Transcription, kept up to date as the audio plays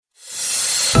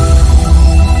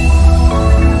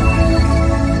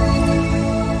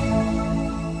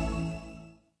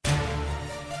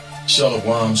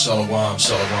Shalom, shalom,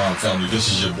 shalom, family. This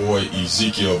is your boy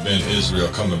Ezekiel Ben Israel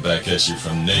coming back at you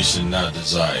from Nation Not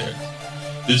Desired.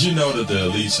 Did you know that the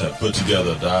elites have put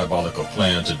together a diabolical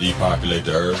plan to depopulate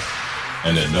the earth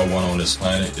and that no one on this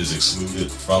planet is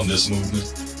excluded from this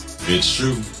movement? It's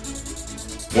true.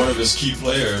 One of its key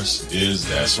players is,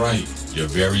 that's right, your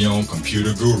very own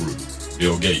computer guru,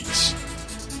 Bill Gates.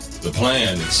 The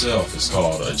plan itself is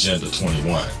called Agenda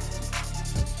 21.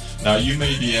 Now you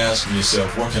may be asking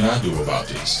yourself, what can I do about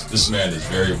this? This man is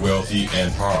very wealthy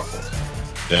and powerful.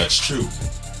 That's true.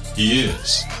 He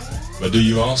is. But do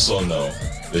you also know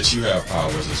that you have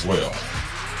powers as well?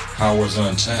 Powers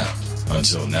untapped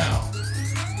until now.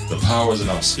 The powers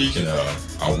that I'm speaking of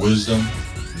are wisdom,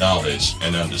 knowledge,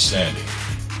 and understanding.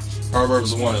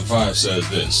 Proverbs 1:5 says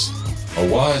this, "A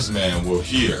wise man will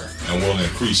hear and will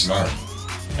increase learning,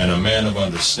 and a man of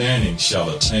understanding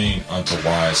shall attain unto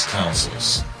wise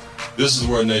counsels." This is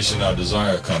where Nation Our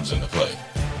Desire comes into play.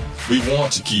 We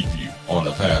want to keep you on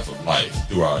the path of life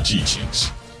through our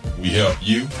teachings. We help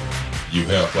you, you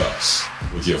help us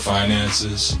with your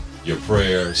finances, your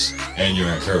prayers, and your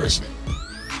encouragement.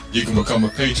 You can become a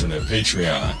patron at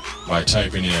Patreon by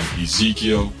typing in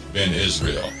Ezekiel Ben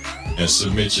Israel and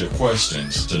submit your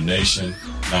questions to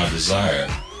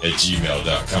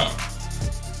nationnotdesired@gmail.com.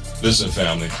 Listen,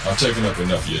 family, I've taken up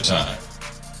enough of your time.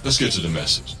 Let's get to the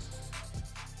message.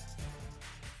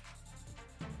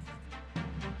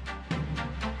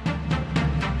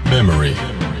 Memory.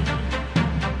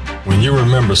 When you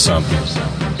remember something,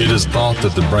 it is thought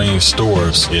that the brain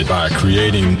stores it by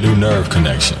creating new nerve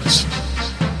connections.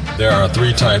 There are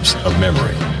three types of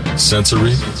memory: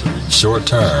 sensory,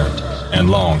 short-term, and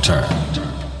long-term.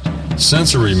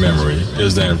 Sensory memory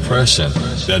is the impression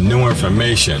that new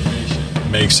information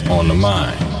makes on the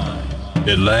mind.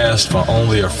 It lasts for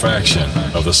only a fraction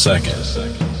of a second.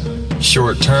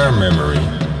 Short-term memory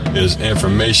is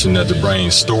information that the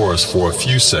brain stores for a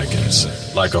few seconds,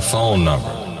 like a phone number,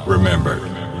 remembered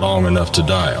long enough to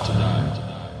dial.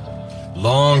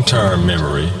 Long-term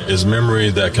memory is memory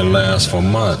that can last for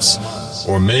months,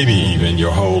 or maybe even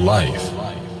your whole life.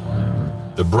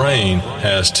 The brain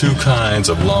has two kinds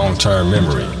of long-term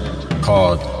memory,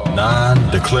 called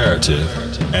non-declarative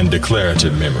and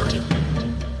declarative memory.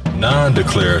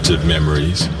 Non-declarative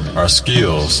memories are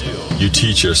skills you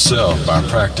teach yourself by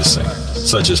practicing,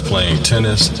 such as playing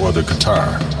tennis or the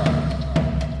guitar.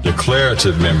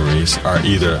 Declarative memories are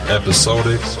either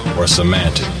episodic or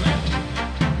semantic.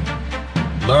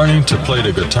 Learning to play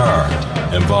the guitar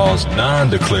involves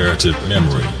non-declarative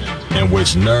memory, in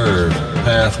which nerve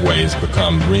pathways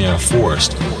become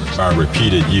reinforced by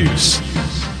repeated use.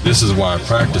 This is why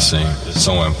practicing is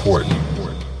so important.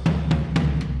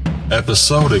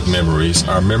 Episodic memories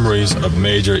are memories of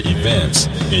major events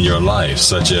in your life,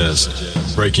 such as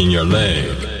breaking your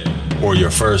leg or your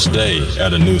first day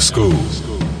at a new school.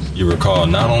 You recall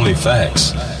not only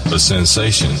facts, but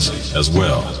sensations as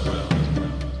well.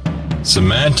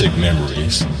 Semantic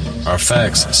memories are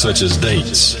facts such as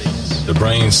dates. The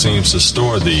brain seems to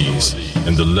store these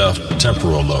in the left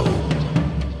temporal lobe.